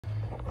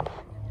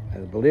I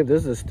believe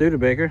this is a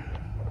Studebaker.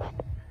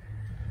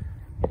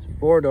 It's a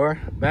 4-door.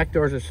 Back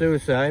doors are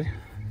suicide.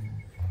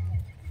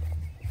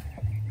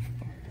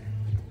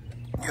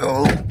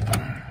 Yo.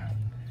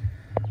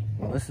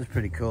 Well, this is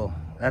pretty cool.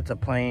 That's a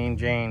plain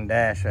Jane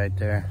dash right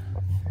there.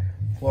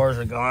 Floors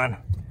are gone.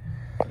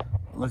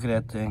 Look at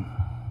that thing.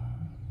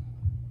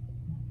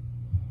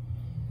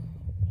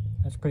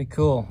 That's pretty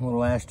cool.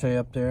 Little ashtray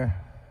up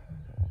there.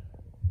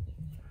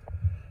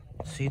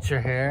 Seats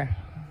are here.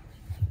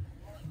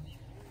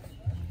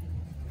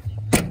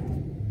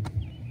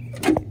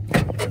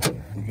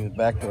 Get the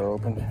back door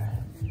opened.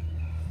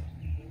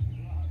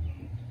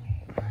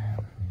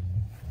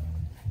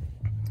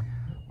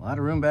 A lot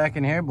of room back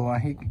in here, boy.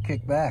 He can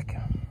kick back.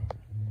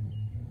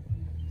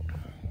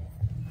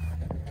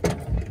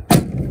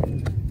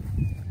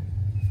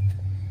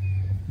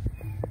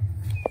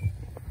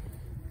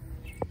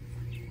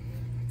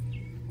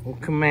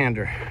 Old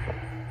Commander.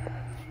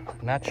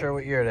 Not sure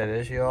what year that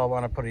is. You all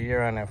want to put a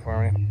year on that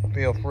for me,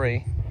 feel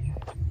free.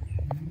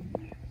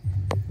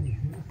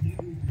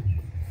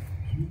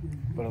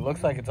 But it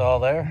looks like it's all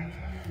there.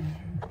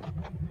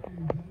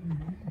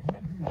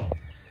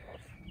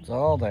 It's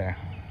all there.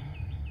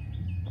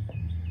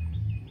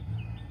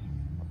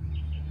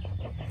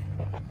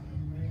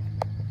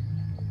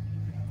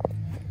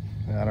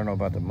 I don't know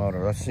about the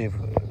motor. Let's see if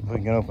we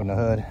can open the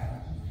hood.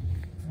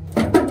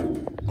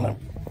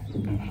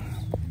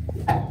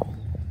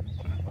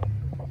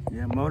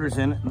 Yeah, motor's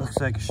in it. Looks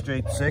like a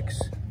straight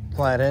 6,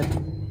 flathead.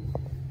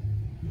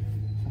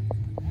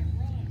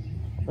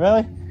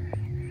 Really?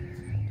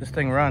 This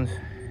thing runs.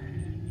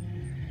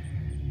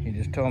 He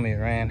just told me it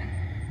ran.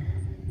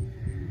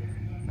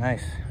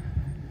 Nice.